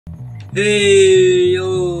Hey,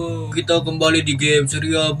 yo, kita kembali di game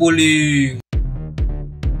serial bullying.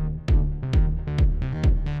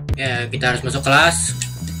 Ya, kita harus masuk kelas.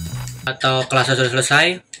 Atau kelasnya sudah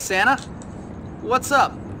selesai. Santa, what's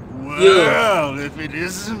up? Well, if it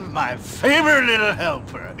isn't my favorite little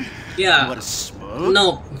helper. Yeah. What a smoke?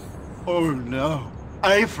 No. Oh no,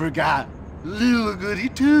 I forgot. Little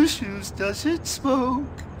goody two shoes doesn't smoke.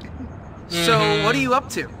 So, what are you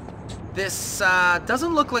up to? This,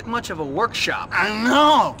 doesn't look like much of a workshop. I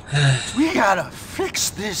know. We gotta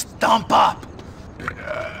fix this dump up.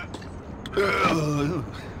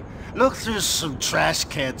 Look through some trash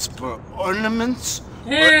cans for ornaments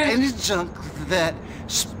or any junk that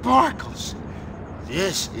sparkles.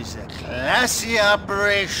 This is a classy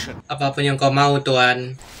operation. Apapun yang kau mau,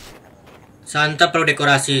 Tuan. Santa perlu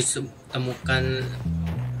dekorasi. Temukan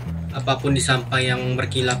apapun di sampah yang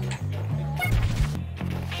berkilap.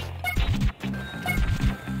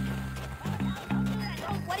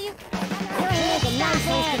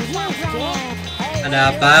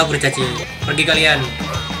 Ada apa, kurcaci? Pergi kalian.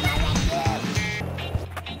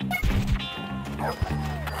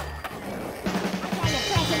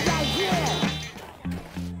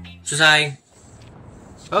 Selesai.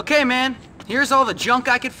 Okay, man. Here's all the junk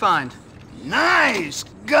I could find. Nice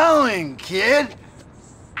going, kid.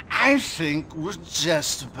 I think we're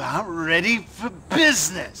just about ready for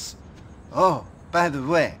business. Oh, by the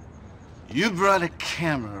way, you brought a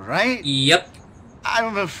camera, right? Yep.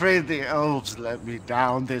 I'm afraid the elves let me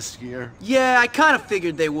down this year. Yeah, I kind of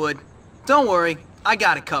figured they would. Don't worry, I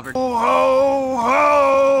got it covered. Ho, ho,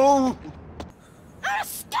 ho! I'm a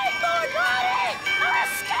skateboard, Ronnie! I'm a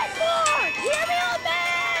skateboard! Hear me, old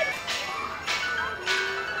man?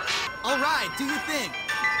 All right, do your thing.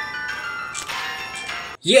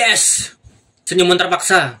 Yes! Senyuman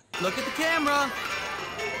terpaksa. Look at the camera.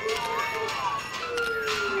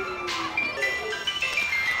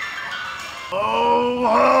 Ho,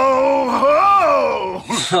 ho, ho!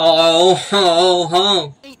 Oh, oh,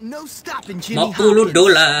 oh. Ain't no stopping Jimmy $50.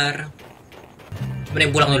 Hopkins.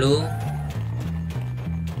 Mending pulang dulu.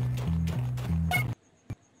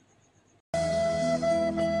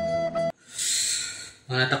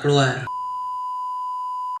 Mana tak keluar.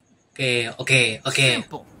 Oke.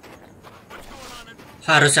 Simple.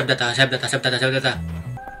 Harus save data.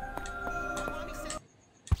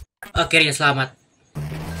 Akhirnya selamat.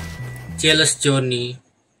 Jealous Johnny.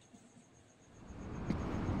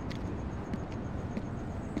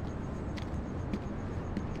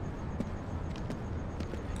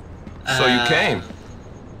 So you came.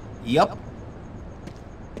 Yup.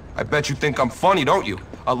 I bet you think I'm funny, don't you?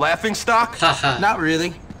 A laughing stock? Haha. Not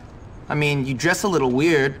really. I mean, you dress a little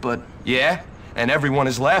weird, but... Yeah, and everyone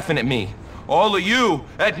is laughing at me. All of you,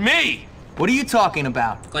 at me! What are you talking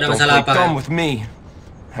about? Kau ada Don't masalah play apa? dumb with me.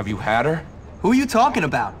 Have you had her? Who are you talking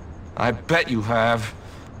about? I bet you have.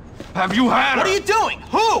 Have you had her? What are you doing?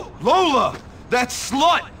 Who? Lola! That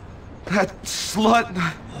slut! That slut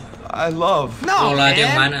I love. No, Lola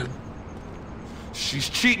yang man. mana? She's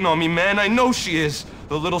cheating on me, man. I know she is.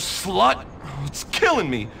 The little slut. It's killing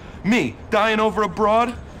me. Me, dying over a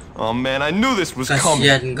broad? Oh, man, I knew this was coming.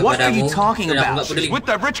 Kasihan kepadamu. What are you talking Dan aku about? nggak peduli. She's with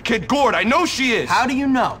that rich kid Gord. I know she is. How do you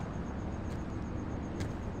know?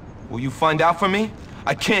 Will you find out for me?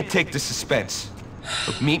 I can't take the suspense.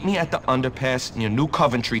 But meet me at the underpass near New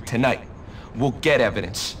Coventry tonight. We'll get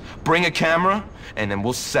evidence. Bring a camera, and then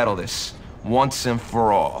we'll settle this. Once and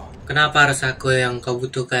for all. Kenapa harus aku yang kau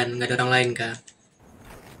butuhkan? Nggak ada orang lain kah?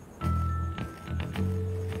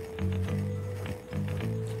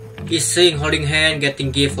 Kissing, holding hand,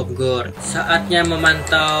 getting gift of God. Saatnya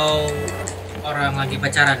memantau orang lagi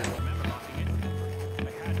pacaran.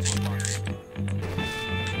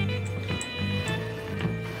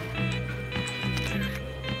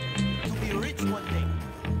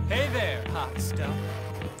 Hey there, hot stuff.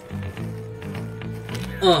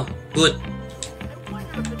 Oh, good.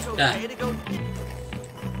 Dah.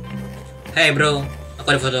 Hey bro,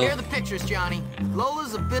 aku ada foto. Here are the pictures, Johnny.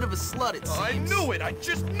 Lola's a bit of a slut, it I seems. knew it! I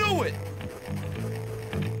just knew it!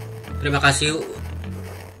 Terima kasih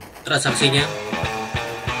transaksinya.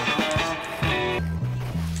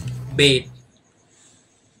 Bait.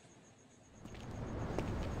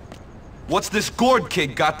 What's this Gord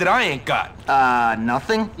kid got that I ain't got?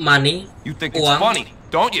 Nothing. Money. You think it's Uang. funny,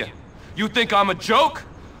 don't you? You think I'm a joke?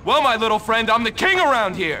 Well, my little friend, I'm the king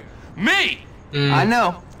around here. Me! I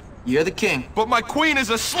know. You're the king. But my queen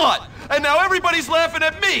is a slut, and now everybody's laughing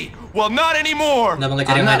at me! Well, not anymore! Nggak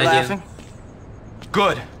mengejar I'm yang not ada dia.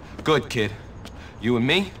 Good, kid. You and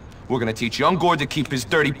me, We're gonna teach young Gord to keep his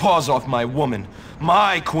dirty paws off my woman,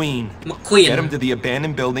 my queen. McQueen. Get him to the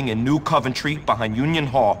abandoned building in New Coventry behind Union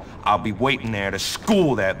Hall. I'll be waiting there to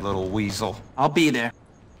school that little weasel. I'll be there.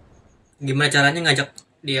 Gimana caranya ngajak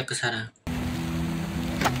dia ke sana?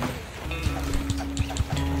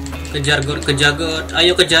 Kejar Gord, kejar Gord.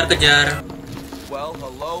 Ayo kejar. Well,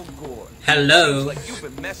 hello, Gord. Hello. Looks like you've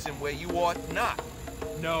been messing where you ought not.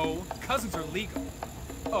 No, cousins are legal.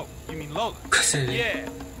 Oh, you mean Lola? Yeah,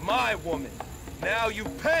 my woman. Now you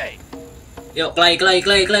pay. Yuk, Clay.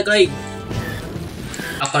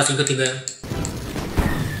 Aku langsung ketiga.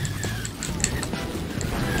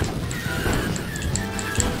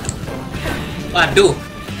 Waduh.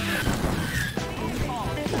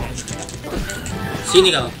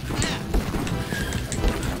 Sini kau.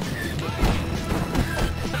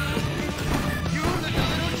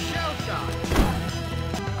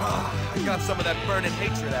 I got some of that burning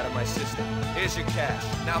hatred out of my system. Here's your cash.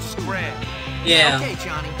 Now scram. Yeah. Okay,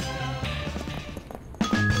 Johnny.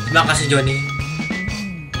 Terima kasih Johnny.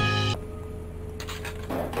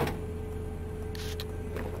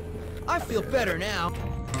 I feel better now.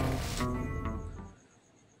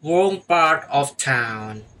 Wrong part of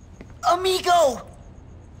town. Amigo!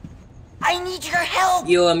 I need your help!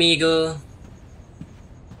 Yo amigo.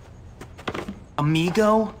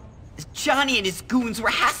 Amigo? Johnny and his goons were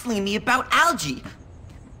hassling me about Algie.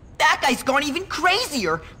 That guy's gone even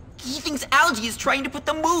crazier. He thinks Algie is trying to put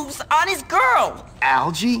the moves on his girl.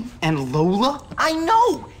 Algie and Lola? I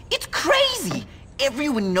know! It's crazy!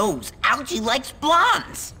 Everyone knows Algie likes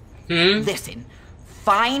blondes. Listen,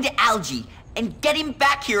 find Algie and get him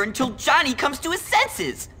back here until Johnny comes to his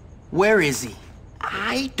senses. Where is he?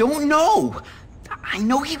 I don't know. I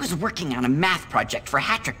know he was working on a math project for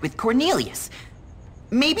Hattrick with Cornelius.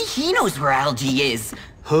 Maybe he knows where Algie is.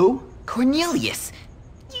 Who? Cornelius.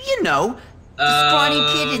 You know, the scrawny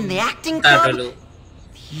kid in the acting club. Dulu.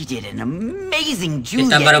 He did an amazing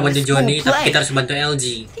Juliet Kita baru in bantu the school Johnny, tapi play. kita harus bantu LG.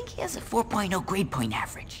 I think he has a 4.0 grade point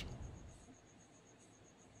average.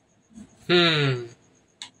 Can't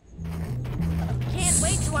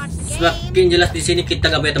wait to watch the game. Semakin jelas di sini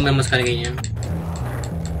kita gak punya teman sama sekali kayaknya.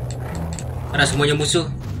 Karena semuanya musuh.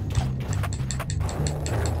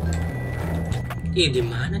 Ih, di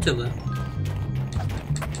mana coba?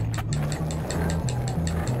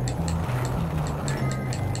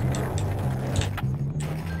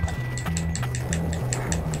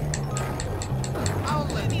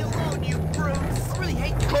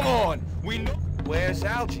 Come on, we know. Where's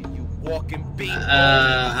Algie, you walking beat?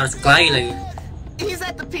 Harus Clay lagi. He's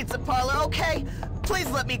at the pizza parlor, okay?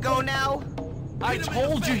 Please let me go now. I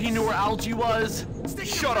told you he knew where Algie was.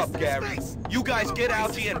 Shut up, Gary. You guys get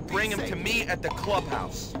Algie and bring him to me at the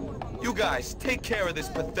clubhouse. You guys, take care of this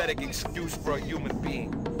pathetic excuse for a human being.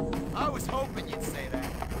 I was hoping you'd say that.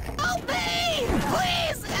 Help me!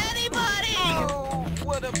 Please, anybody! Oh,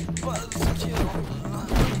 what a buzzkill.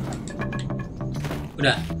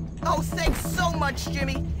 Udah. Oh, thanks so much,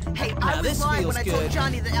 Jimmy. Hey, I Now was this lying when feels I told good.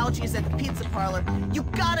 Johnny that Algie is at the pizza parlor. You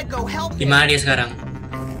gotta go help Di him. mana dia sekarang?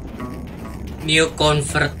 New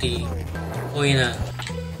Converti. Oh iya.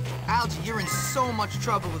 Algie, you're in so much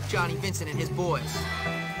trouble with Johnny Vincent and his boys.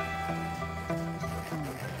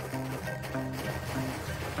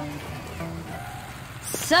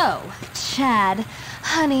 So, Chad,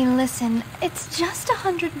 honey, listen, it's just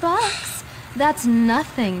 $100. That's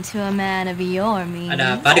nothing to a man of your means.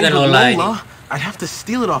 Ada apa dengan Lola ini? I'd have to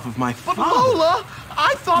steal it off of my father. Lola,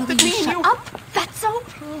 I thought Will you shut up, Fatso?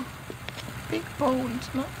 Big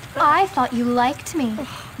bones, not I thought you liked me.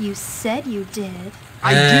 You said you did.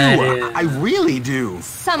 I do. I really do.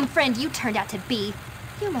 Some friend you turned out to be.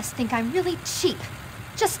 You must think I'm really cheap.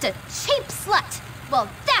 Just a cheap slut.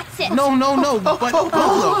 Well, that's it. No, but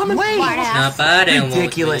Lola, wait. Smartass. Kenapa ada yang mau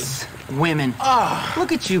Ridiculous. Women.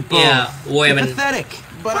 Look at you both. Yeah, women. You're pathetic.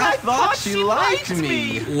 But I thought she liked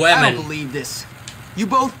me. I Women. don't believe this. You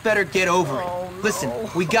both better get over it. Listen,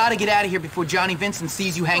 we gotta get out of here before Johnny Vincent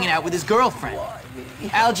sees you hanging out with his girlfriend.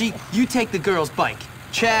 Algie, you take the girl's bike.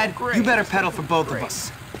 Chad, you better pedal for both of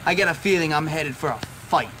us. I get a feeling I'm headed for a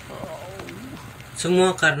fight.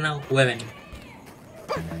 Semua karena women.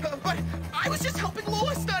 But I was just helping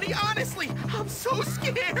Lola study, honestly. I'm so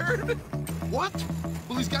scared. What?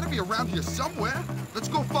 Well, he's got to be around here somewhere. Let's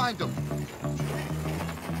go find him.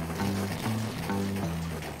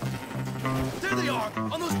 There they are,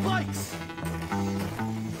 on those bikes.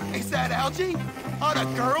 Is that Algie? On a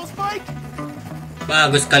girl's bike?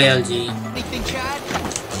 Bagus sekali LG. Anything, Chad?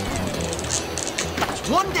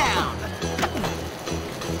 One down.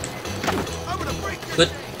 I'm gonna break this.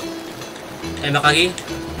 Good. Tembak lagi.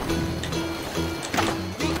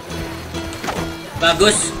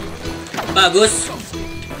 Bagus. Bagus.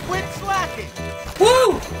 Quit slacking.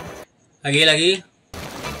 Woo. Lagi.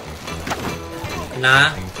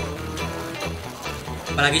 Nah.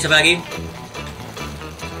 Siapa lagi?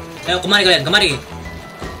 Ayo kemari kalian.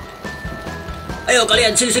 Ayo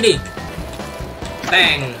kalian sini.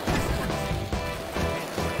 Bang.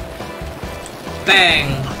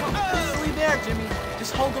 Nearly there, Jimmy.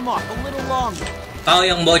 Just hold him off a little longer. Kau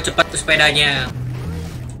yang bawa cepat tuh sepedanya.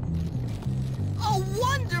 Oh,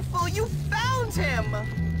 wonderful! You found him!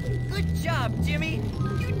 Good job, Jimmy.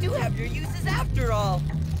 You do have your uses after all.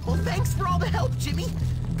 Well, thanks for all the help, Jimmy.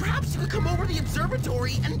 Perhaps you could come over to the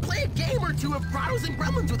observatory and play a game or two of Grottos and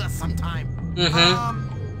Gremlins with us sometime.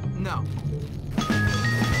 No.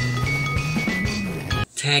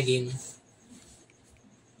 Tagging.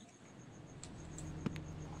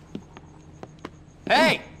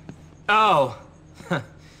 Hey! Oh.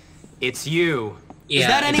 It's you. Is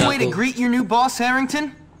that any way to greet your new boss,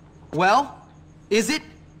 Harrington? Well, is it?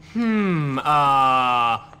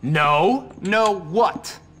 No. No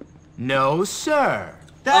what? No, sir.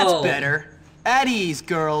 That's better. At ease,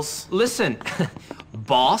 girls. Listen,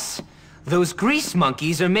 boss, those grease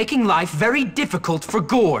monkeys are making life very difficult for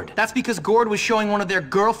Gord. That's because Gord was showing one of their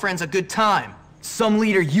girlfriends a good time. Some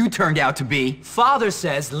leader you turned out to be. Father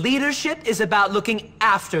says leadership is about looking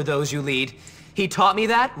after those you lead. He taught me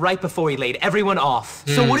that right before he laid everyone off.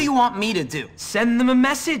 So what do you want me to do? Send them a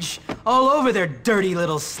message all over their dirty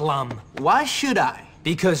little slum. Why should I?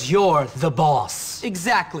 Because you're the boss.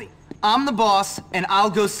 Exactly. I'm the boss, and I'll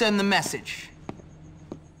go send the message.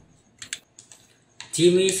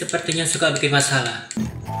 Jimmy sepertinya suka bikin masalah.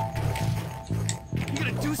 You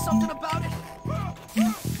gonna do something about it?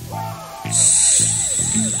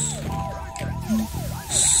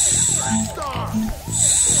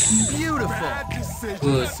 Beautiful.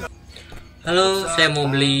 Good. Halo, saya mau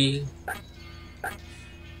beli.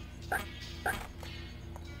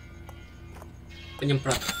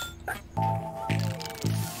 Penyemprot.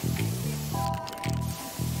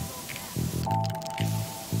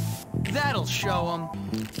 That'll show them.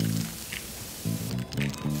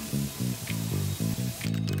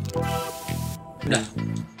 Udah.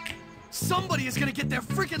 Somebody is gonna get their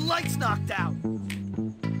freaking lights knocked out.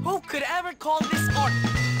 Who could ever call this art?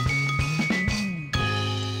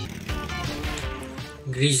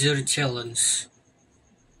 Greaser Challenge.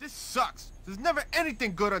 This sucks. There's never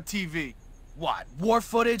anything good on TV. What, war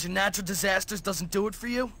footage and natural disasters doesn't do it for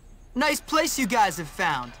you? Nice place you guys have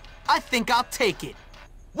found. I think I'll take it.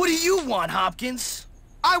 What do you want, Hopkins?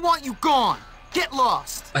 I want you gone. Get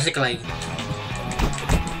lost. Pasti kelain.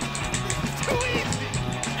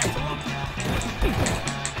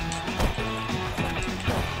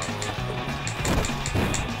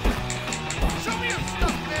 Show me your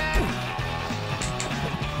stuff, man.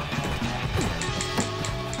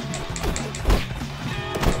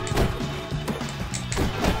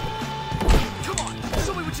 Come on,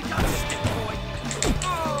 show me what you got, stick boy.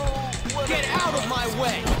 Oh, get out of my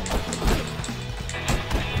way.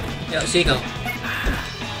 Yuk, sini kau.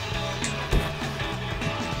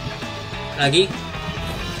 Lagi.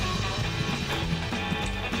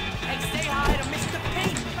 Hey, say hi to Mr.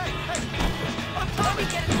 Pink. Let me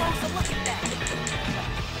get a closer look at that.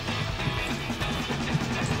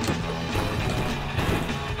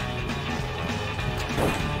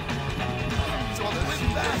 So they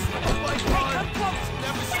live fast, like hard.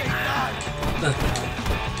 Never say die.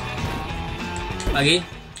 Lagi.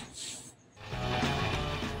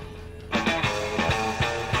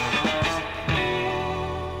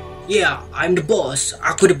 Yeah, I'm the boss.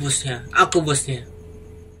 Aku the bosnya. Aku bosnya.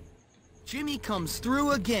 Jimmy comes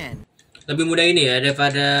through again. Lebih mudah ini ya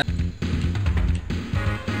daripada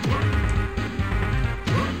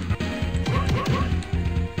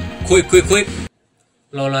quick.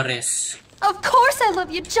 Lola Res. Of course I love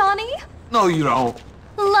you, Johnny. No, you don't.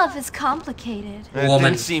 Love is complicated. That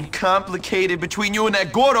Woman. didn't seem complicated between you and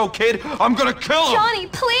that Gordo kid. I'm gonna kill him. Johnny,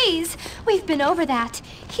 please. We've been over that.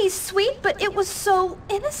 He's sweet, but it was so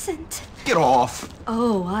innocent. Get off.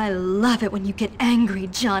 Oh, I love it when you get angry,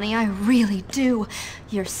 Johnny. I really do.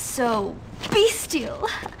 You're so bestial.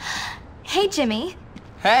 Hey, Jimmy.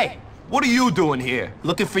 Hey, What are you doing here?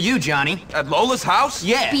 looking for you, Johnny. At Lola's house?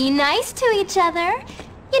 Yeah. Be nice to each other.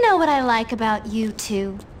 You know what I like about you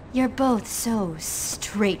two? You're both so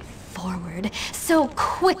straightforward, so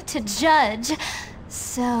quick to judge,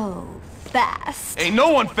 so fast. Ain't no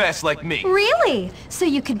one fast like me. Really? So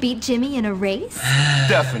you could beat Jimmy in a race?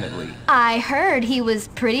 Definitely. I heard he was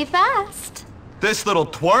pretty fast. This little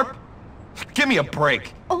twerp? Give me a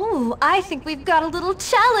break. Oh, I think we've got a little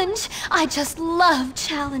challenge. I just love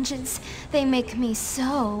challenges. They make me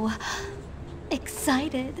so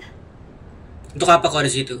excited. Untuk apa kau di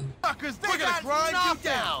situ? We're gonna grind you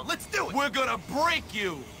down. Let's do it. We're gonna break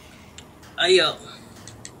you. Ayo.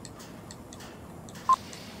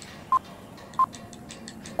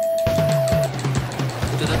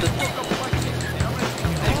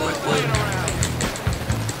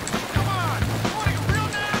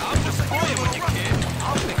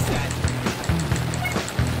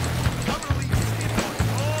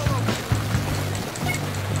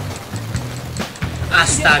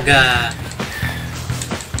 Astaga.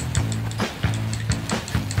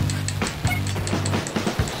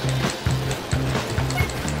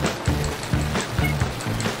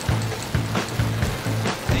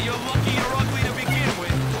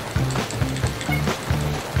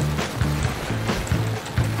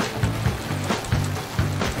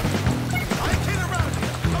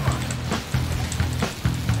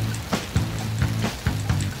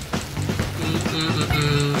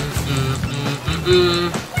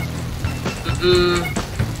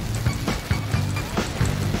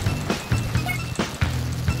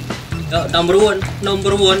 Yo, number one,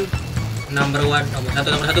 nomor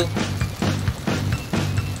satu.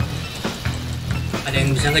 Ada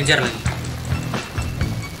yang bisa ngejar lagi.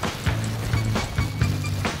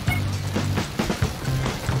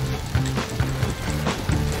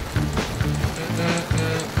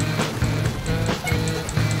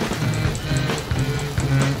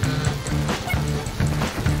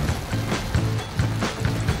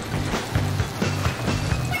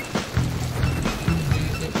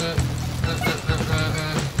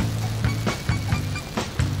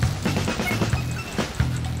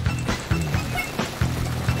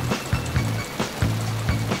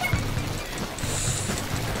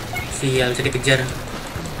 Sial, bisa dikejar.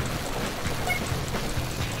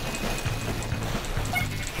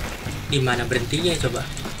 Di mana berhentinya coba?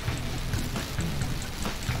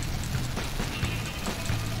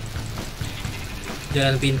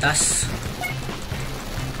 Jalan pintas.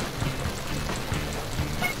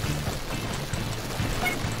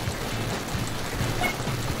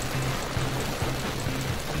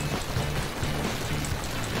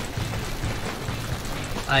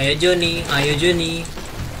 Ayo Johnny, ayo Johnny.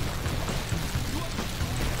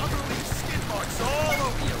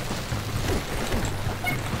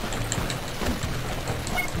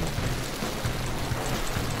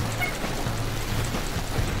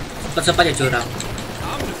 Sempat ya curang.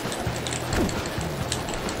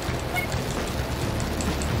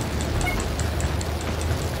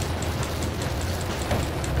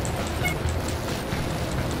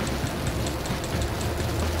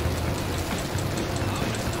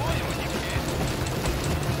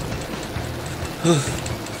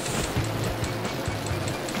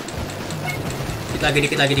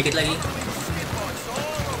 Dikit lagi.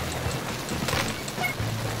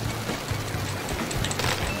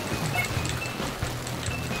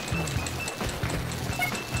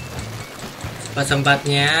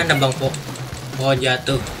 Sempatnya nebang pohon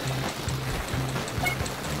jatuh.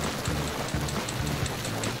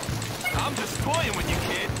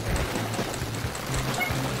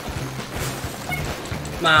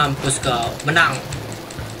 Mampus kau, menang.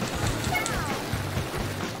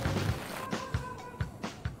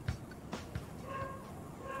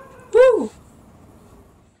 Woo.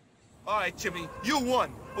 Alright, Jimmy, you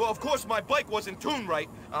won. Well, of course my bike wasn't tuned right.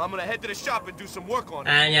 I'm gonna head to the shop and do some work on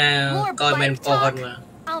it. Hanya kau main pohon lah.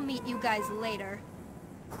 I'll meet you guys later.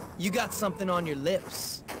 You got something on your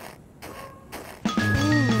lips.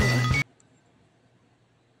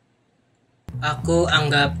 Aku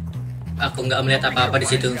nggak melihat apa-apa di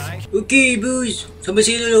situ. Oke, bos, sampai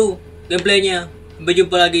sini dulu gameplaynya. Sampai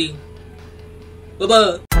jumpa lagi. Bye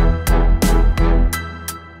bye.